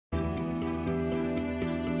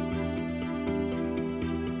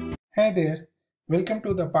Hi there, welcome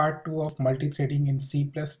to the part 2 of multithreading in C++.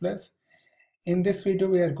 In this video,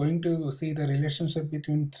 we are going to see the relationship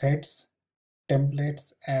between threads,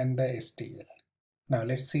 templates, and the STL. Now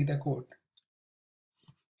let's see the code.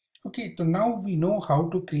 Okay, so now we know how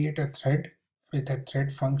to create a thread with a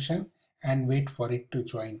thread function and wait for it to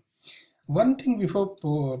join. One thing before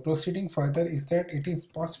proceeding further is that it is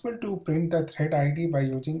possible to print the thread ID by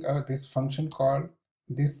using this function called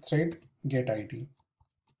thisThread_getID.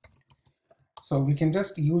 So we can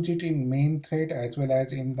just use it in main thread as well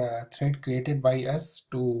as in the thread created by us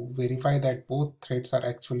to verify that both threads are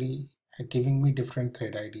actually giving me different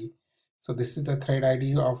thread ID. So this is the thread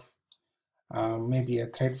ID of maybe a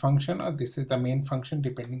thread function, or this is the main function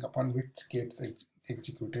depending upon which gets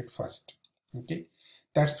executed first. Okay,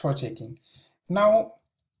 that's for checking. Now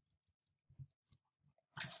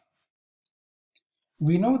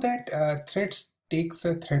we know that threads takes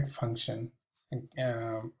a thread function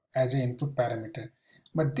as an input parameter,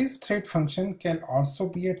 but this thread function can also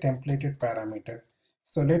be a templated parameter.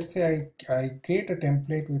 So let's say I create a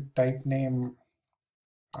template with type name,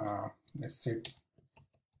 let's say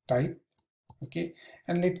type, okay,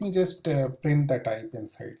 and let me just print the type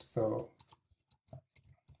inside. So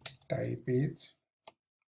type is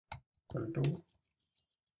equal to,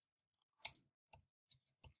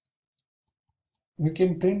 we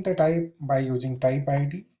can print the type by using type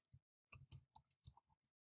ID.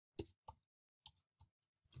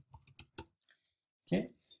 Okay,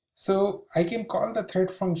 so I can call the thread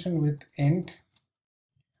function with int,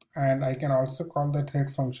 and I can also call the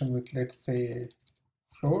thread function with, let's say,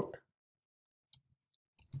 float,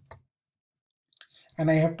 and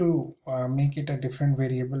I have to make it a different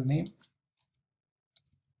variable name,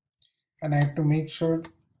 and I have to make sure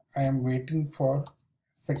I am waiting for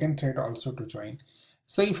second thread also to join.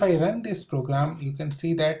 So if I run this program, you can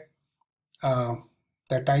see that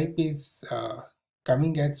the type is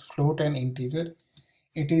coming as float and integer.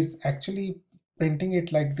 It is actually printing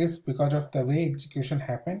it like this because of the way execution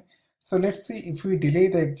happened. So let's see if we delay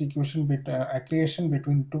the execution creation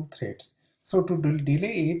between two threads. So to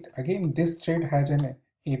delay it, again, this thread has an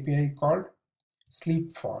API called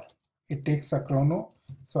sleep for. It takes a chrono.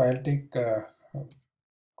 So I'll take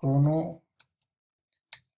chrono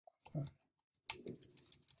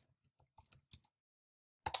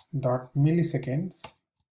dot milliseconds.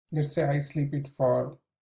 Let's say I sleep it for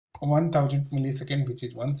 1000 milliseconds, which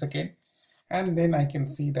is 1 second, and then I can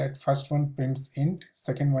see that first one prints int,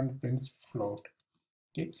 second one prints float.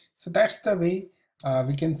 Okay, so that's the way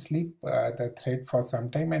we can sleep the thread for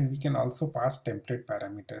some time, and we can also pass template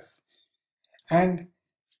parameters. And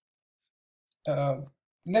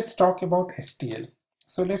let's talk about STL.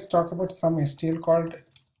 So let's talk about some STL called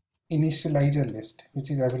initializer list,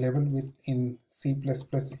 which is available in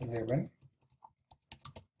C++11.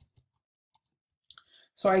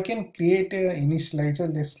 So I can create a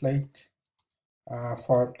initializer list like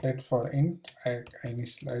for int,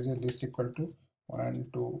 initializer list equal to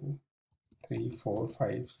 1, 2, 3, 4,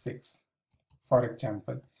 5, 6, for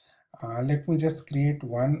example. Let me just create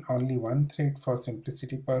only one thread for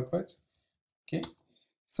simplicity purpose. Okay,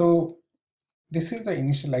 so this is the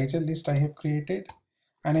initializer list I have created,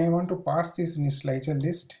 and I want to pass this initializer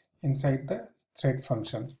list inside the thread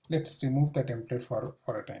function. Let's remove the template for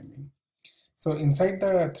a time being. So inside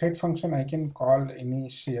the thread function, I can call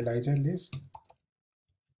initializer list.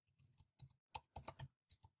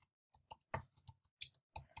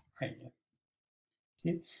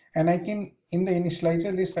 Okay, and I can, in the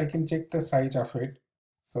initializer list, I can check the size of it.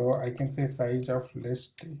 So I can say size of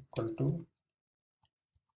list equal to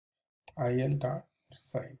il dot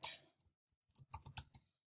size.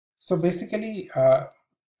 So basically, I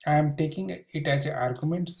am taking it as an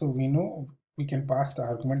argument, so we know we can pass the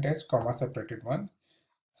argument as comma separated ones.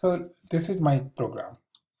 So this is my program.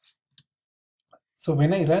 So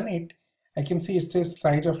when I run it, I can see it says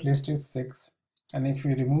size of list is 6, and if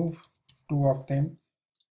we remove two of them,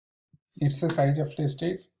 it's the size of list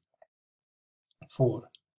is 4.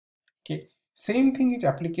 Okay, same thing is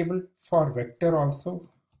applicable for vector also.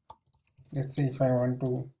 Let's say if I want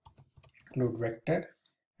to include vector,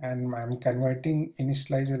 and I'm converting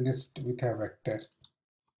initializer list with a vector.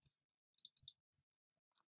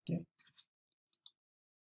 Okay,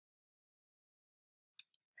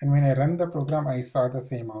 and when I run the program, I saw the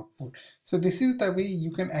same output. So this is the way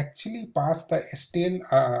you can actually pass the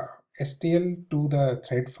STL to the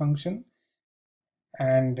thread function.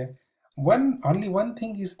 And only one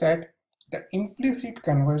thing is that the implicit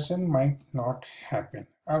conversion might not happen,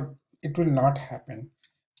 or it will not happen.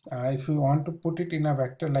 If you want to put it in a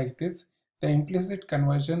vector like this, the implicit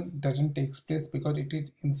conversion doesn't take place because it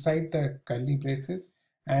is inside the curly braces,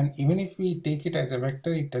 and even if we take it as a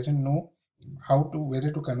vector, it doesn't know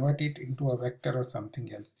whether to convert it into a vector or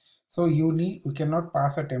something else. So we cannot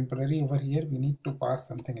pass a temporary over here. We need to pass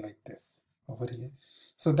something like this over here.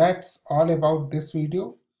 So that's all about this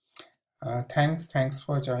video. Thanks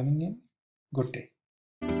for joining in. Good day.